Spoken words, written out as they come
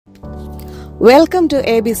Welcome to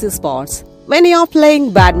ABC Sports. When you're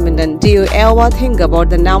playing badminton, do you ever think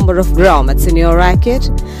about the number of grommets in your racket?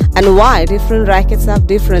 And why different rackets have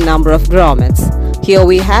different number of grommets? Here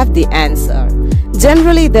we have the answer.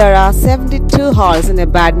 Generally, there are 72 holes in a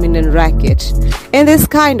badminton racket. In this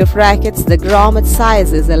kind of rackets, the grommet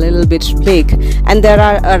size is a little bit big, and there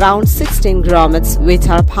are around 16 grommets which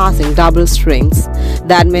are passing double strings.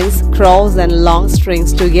 That means cross and long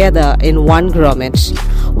strings together in one grommet.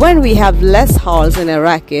 When we have less holes in a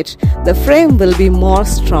racket, the frame will be more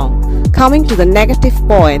strong. Coming to the negative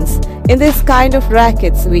points, in this kind of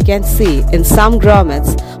rackets we can see in some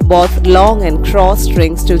grommets both long and cross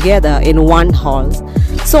strings together in one hole.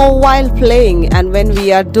 So while playing and when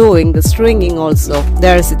we are doing the stringing also,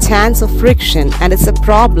 there is a chance of friction and it's a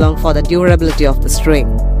problem for the durability of the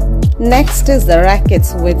string. Next is the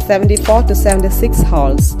rackets with 74 to 76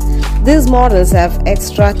 holes. These models have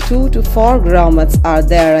extra 2 to 4 grommets are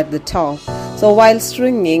there at the top. So while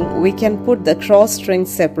stringing, we can put the cross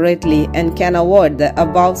strings separately and can avoid the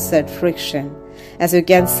above said friction. As you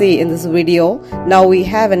can see in this video, now we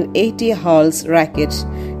have an 80 holes racket.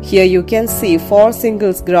 Here you can see 4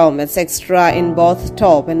 singles grommets extra in both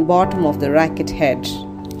top and bottom of the racket head.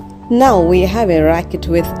 Now we have a racket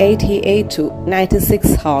with 88 to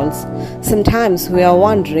 96 holes. Sometimes we are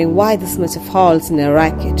wondering why this much of holes in a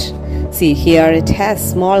racket. See, here it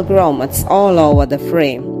has small grommets all over the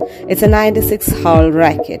frame. It's a 96 hole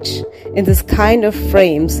racket. In this kind of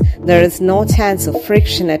frames, there is no chance of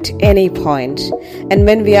friction at any point. And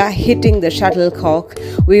when we are hitting the shuttlecock,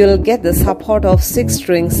 we will get the support of 6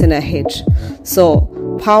 strings in a hit. So,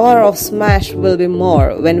 power of smash will be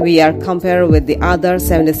more when we are compared with the other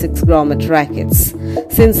 76 grommet rackets.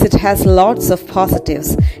 Since it has lots of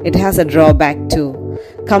positives, it has a drawback too.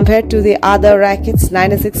 Compared to the other rackets,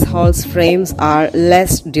 96 holes frames are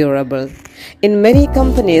less durable. In many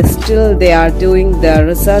companies, still they are doing the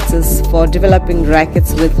researches for developing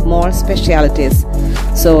rackets with more specialties.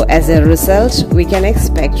 So as a result, we can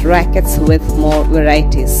expect rackets with more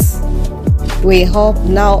varieties. We hope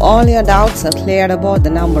now all your doubts are cleared about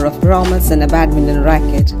the number of grommets in a badminton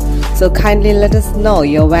racket. So kindly let us know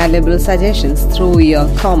your valuable suggestions through your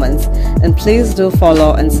comments, and please do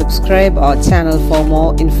follow and subscribe our channel for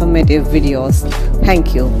more informative videos.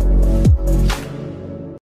 Thank you.